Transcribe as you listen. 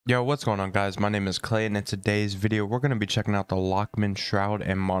Yo, what's going on, guys? My name is Clay, and in today's video we're going to be checking out the Lachmann Shroud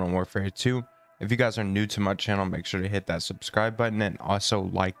and Modern Warfare 2. If you guys are new to my channel, make sure to hit that subscribe button and also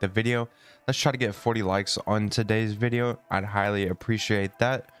like the video. Let's try to get 40 likes on today's video. I'd highly appreciate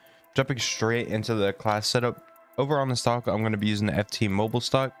that. Jumping straight into the class setup. Over on the stock, I'm going to be using the FT mobile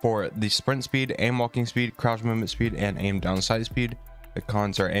stock for the sprint speed, aim walking speed, crouch movement speed, and aim down sight speed. The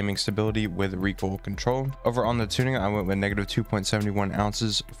cons are aiming stability with recoil control. Over on the tuning, I went with negative 2.71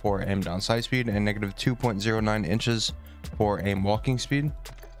 ounces for aim down sight speed and negative 2.09 inches for aim walking speed.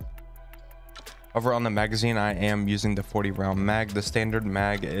 Over on the magazine, I am using the 40 round mag. The standard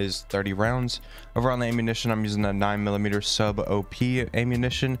mag is 30 rounds. Over on the ammunition, I'm using a 9mm sub OP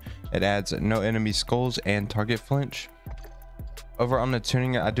ammunition. It adds no enemy skulls and target flinch. Over on the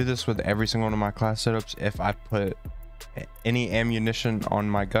tuning, I do this with every single one of my class setups. If I put any ammunition on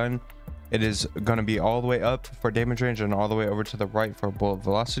my gun, it is going to be all the way up for damage range and all the way over to the right for bullet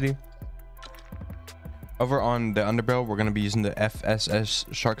velocity. Over on the underbarrel, we're going to be using the FSS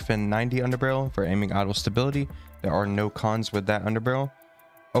Sharkfin 90 underbarrel for aiming idle stability. There are no cons with that underbarrel.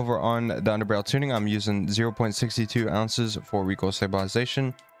 Over on the underbarrel tuning, I'm using 0.62 ounces for recoil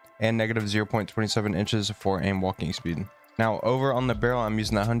stabilization and negative 0.27 inches for aim walking speed. Now, over on the barrel, I'm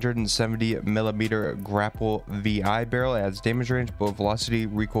using the 170mm grapple VI barrel. It adds damage range, bullet velocity,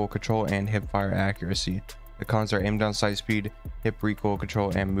 recoil control, and hip fire accuracy. The cons are aim down sight speed, hip recoil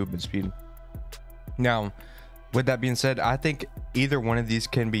control, and movement speed. Now, with that being said, I think either one of these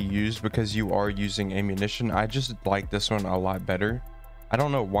can be used because you are using ammunition. I just like this one a lot better. I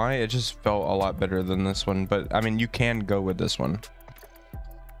don't know why, it just felt a lot better than this one, but I mean, you can go with this one.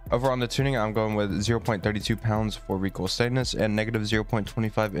 Over on the tuning, I'm going with 0.32 pounds for recoil steadiness and negative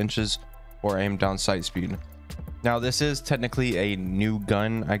 0.25 inches for aim down sight speed. Now, this is technically a new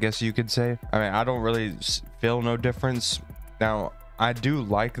gun, I guess you could say. I mean, I don't really feel no difference. Now, I do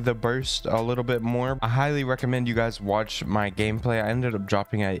like the burst a little bit more. I highly recommend you guys watch my gameplay. I ended up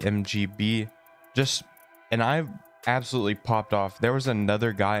dropping a MGB and I absolutely popped off. There was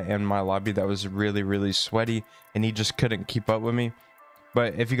another guy in my lobby that was really sweaty and he just couldn't keep up with me.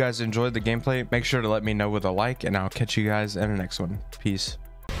 But if you guys enjoyed the gameplay, make sure to let me know with a like, and I'll catch you guys in the next one. Peace.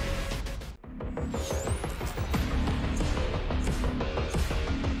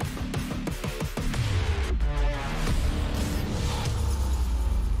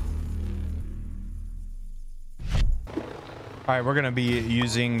 Alright, we're going to be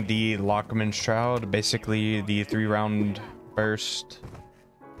using the Lachmann Shroud, basically the 3-round burst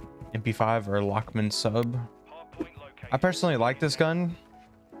MP5 or Lachmann sub. I personally like this gun.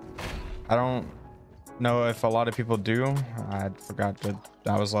 I don't know if a lot of people do. I forgot that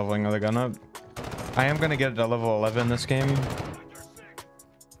I was leveling the gun up. I am going to get it to level 11 this game.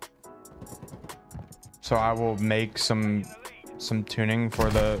 So I will make some tuning for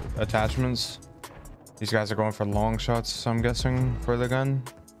the attachments. These guys are going for long shots, so I'm guessing, for the gun.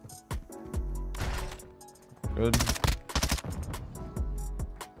 Good.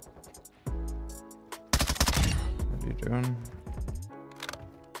 What are you doing?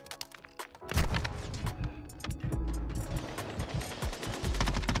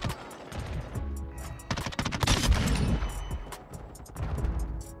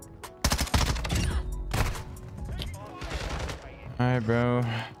 Alright, bro.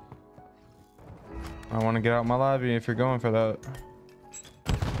 I want to get out my lobby if you're going for that.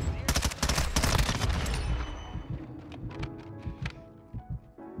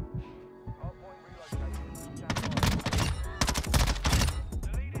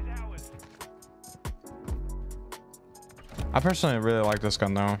 I personally really like this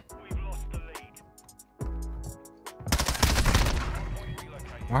gun though.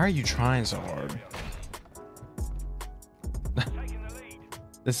 Why are you trying so hard?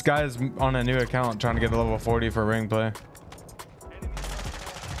 This guy is on a new account trying to get a level 40 for ring play.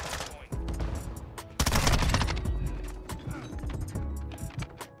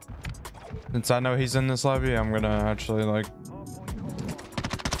 Since I know he's in this lobby, I'm gonna actually I'm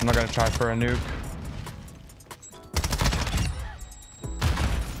not gonna try for a nuke.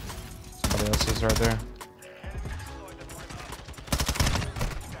 Somebody else is right there.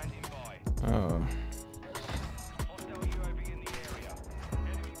 Oh.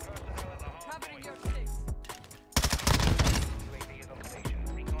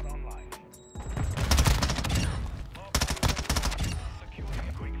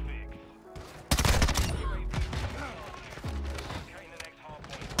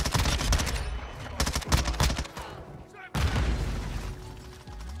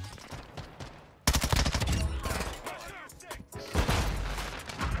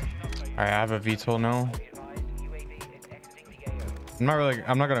 Alright, I have a VTOL now.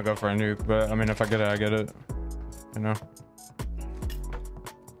 I'm not gonna go for a nuke, but I mean, if I get it, I get it. You know.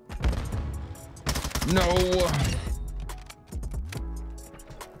 No.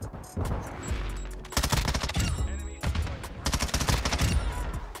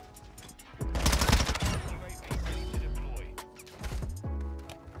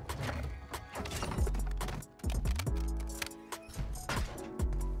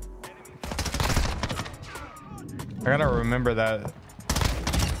 I gotta remember that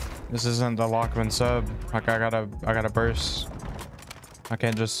this isn't the Lachmann sub. Like I gotta burst. I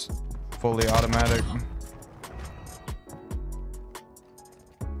can't just fully automatic.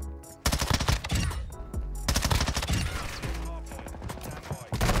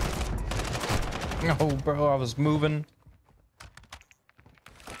 Oh, bro, I was moving.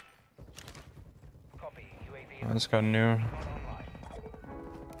 Let's go new.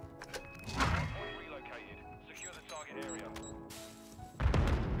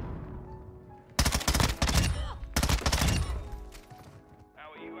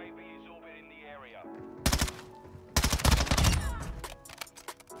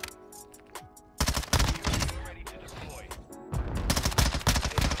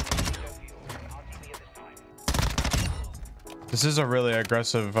 This is a really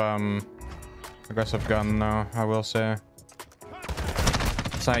aggressive gun though, I will say.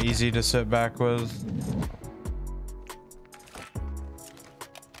 It's not easy to sit back with.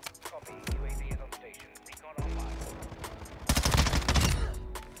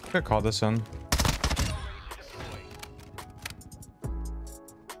 Could call this in.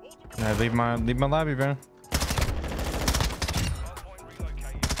 Yeah, leave my lobby, bro.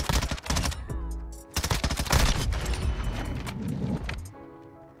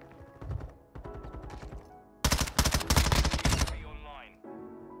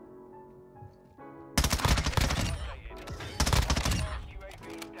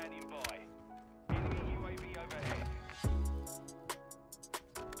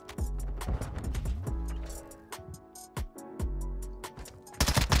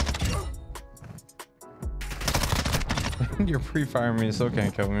 You're pre-firing me, still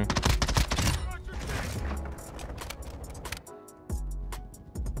can't kill me.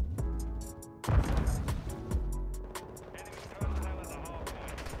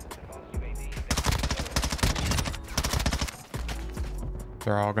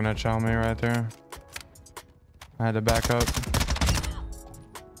 They're all gonna chow me right there. I had to back up.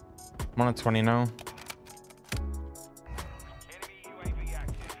 I'm on a 20 now.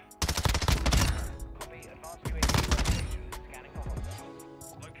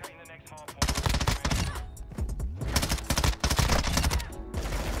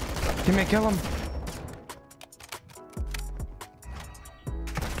 Teammate, kill him.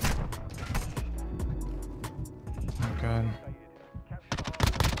 Oh god.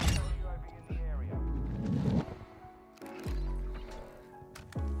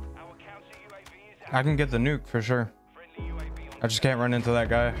 I can get the nuke for sure. I just can't run into that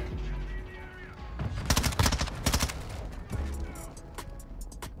guy.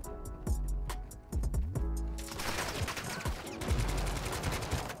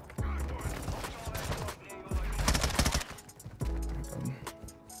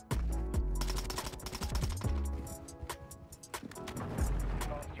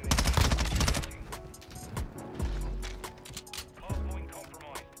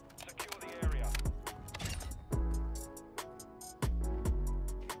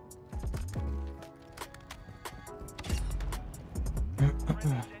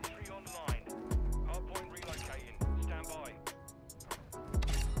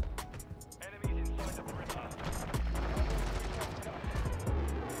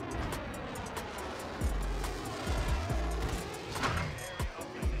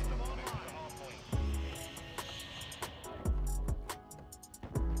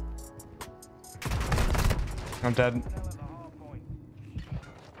 I'm dead.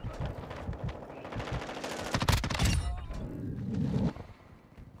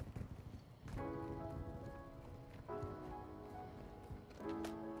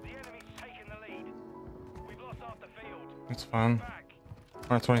 It's fine.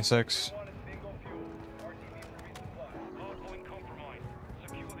 126.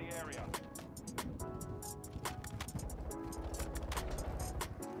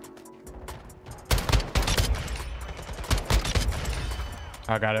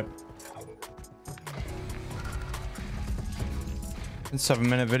 I got it. It's a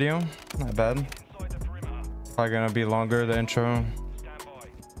 7-minute video. Not bad. Probably gonna be longer, the intro.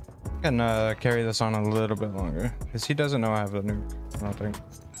 I can carry this on a little bit longer because he doesn't know I have a nuke. I don't think.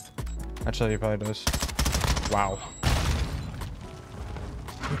 Actually, he probably does. Wow.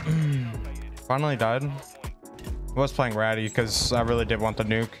 Finally died. I was playing ratty because I really did want the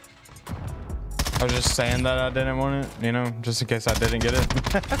nuke. I was just saying that I didn't want it, you know, just in case I didn't get it.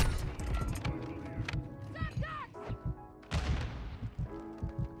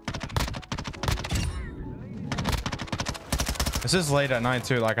 This is late at night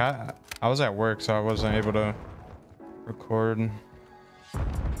too. Like I was at work, so I wasn't able to record.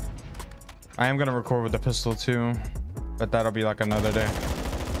 I am gonna record with the pistol too, but that'll be like another day.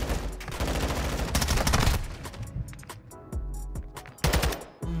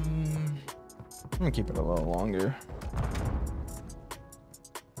 I'm gonna keep it a little longer.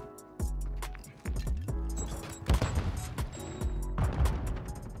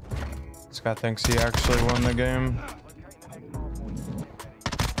 This guy thinks he actually won the game.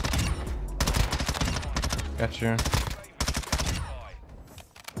 Got you.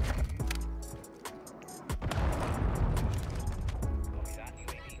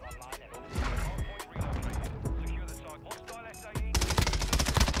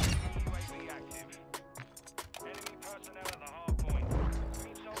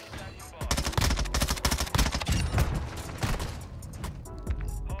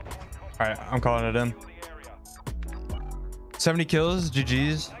 All right, I'm calling it in. 70 kills,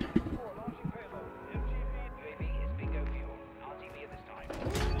 GG's.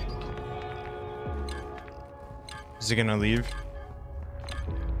 Is he gonna leave?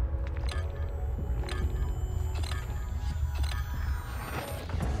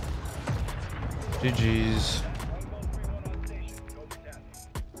 GG's.